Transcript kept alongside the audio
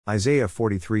Isaiah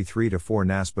 43 3-4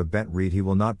 Nasba bent reed he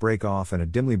will not break off, and a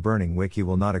dimly burning wick he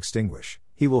will not extinguish.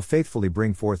 He will faithfully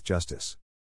bring forth justice.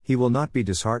 He will not be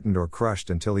disheartened or crushed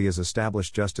until he has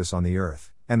established justice on the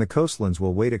earth, and the coastlands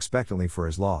will wait expectantly for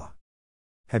his law.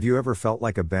 Have you ever felt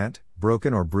like a bent,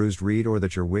 broken or bruised reed, or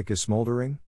that your wick is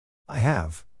smoldering? I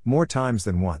have, more times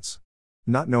than once.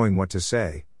 Not knowing what to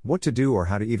say, what to do, or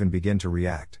how to even begin to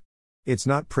react. It's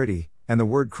not pretty, and the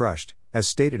word crushed, as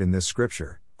stated in this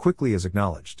scripture, quickly is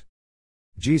acknowledged.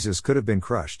 Jesus could have been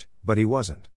crushed, but he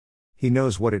wasn't. He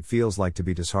knows what it feels like to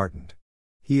be disheartened.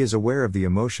 He is aware of the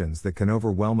emotions that can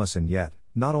overwhelm us, and yet,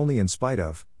 not only in spite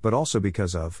of, but also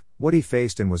because of, what he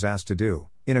faced and was asked to do,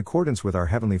 in accordance with our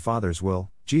Heavenly Father's will,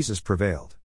 Jesus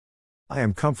prevailed. I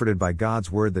am comforted by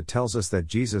God's word that tells us that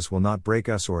Jesus will not break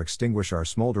us or extinguish our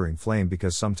smoldering flame,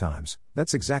 because sometimes,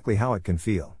 that's exactly how it can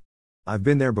feel. I've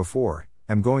been there before,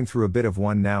 am going through a bit of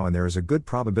one now, and there is a good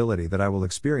probability that I will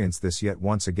experience this yet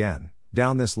once again,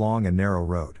 down this long and narrow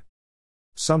road.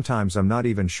 Sometimes I'm not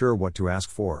even sure what to ask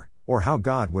for, or how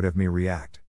God would have me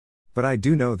react. But I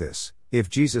do know this: if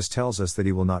Jesus tells us that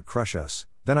he will not crush us,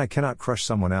 then I cannot crush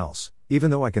someone else, even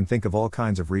though I can think of all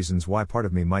kinds of reasons why part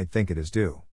of me might think it is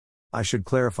due. I should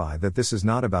clarify that this is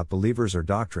not about believers or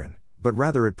doctrine, but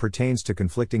rather it pertains to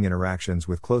conflicting interactions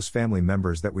with close family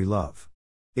members that we love.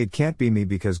 It can't be me,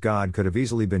 because God could have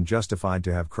easily been justified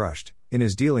to have crushed, in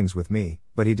his dealings with me,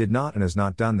 but he did not and has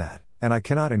not done that, and I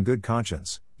cannot in good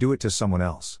conscience do it to someone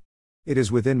else. It is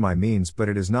within my means, but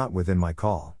it is not within my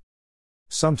call.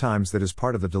 Sometimes that is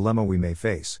part of the dilemma we may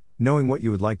face, knowing what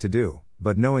you would like to do,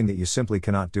 but knowing that you simply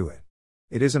cannot do it.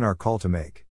 It isn't our call to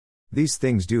make. These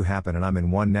things do happen, and I'm in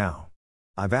one now.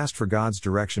 I've asked for God's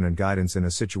direction and guidance in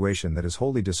a situation that is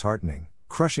wholly disheartening,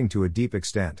 crushing to a deep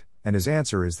extent, and his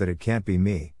answer is that it can't be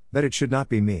me, that it should not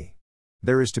be me.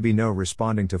 There is to be no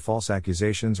responding to false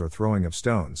accusations or throwing of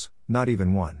stones, not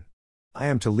even one. I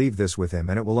am to leave this with him,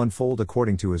 and it will unfold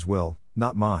according to his will,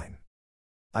 not mine.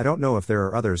 I don't know if there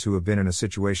are others who have been in a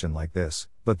situation like this,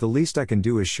 but the least I can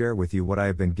do is share with you what I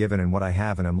have been given and what I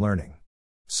have and am learning.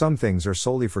 Some things are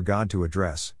solely for God to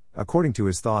address, according to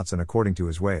his thoughts and according to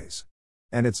his ways.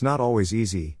 And it's not always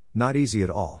easy, not easy at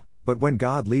all, but when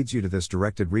God leads you to this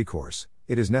directed recourse,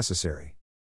 it is necessary.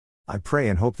 I pray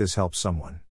and hope this helps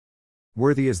someone.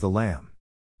 Worthy is the Lamb.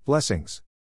 Blessings.